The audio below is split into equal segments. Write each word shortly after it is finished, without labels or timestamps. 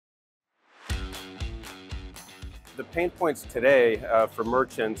The pain points today for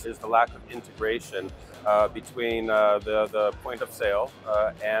merchants is the lack of integration between the point of sale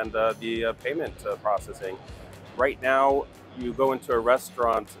and the payment processing. Right now, you go into a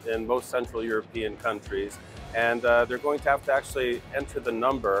restaurant in most Central European countries, and they're going to have to actually enter the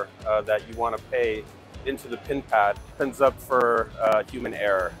number that you want to pay into the PIN pad. Opens up for human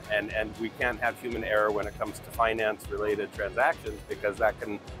error, and we can't have human error when it comes to finance-related transactions because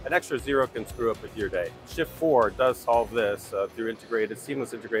an extra zero can screw up your day. Shift4 does solve this through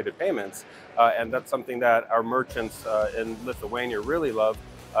seamless integrated payments, and that's something that our merchants in Lithuania really love.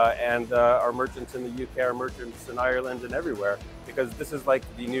 And our merchants in the UK, our merchants in Ireland and everywhere, because this is like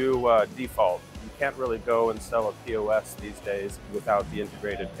the new default. You can't really go and sell a POS these days without the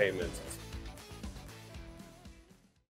integrated payments.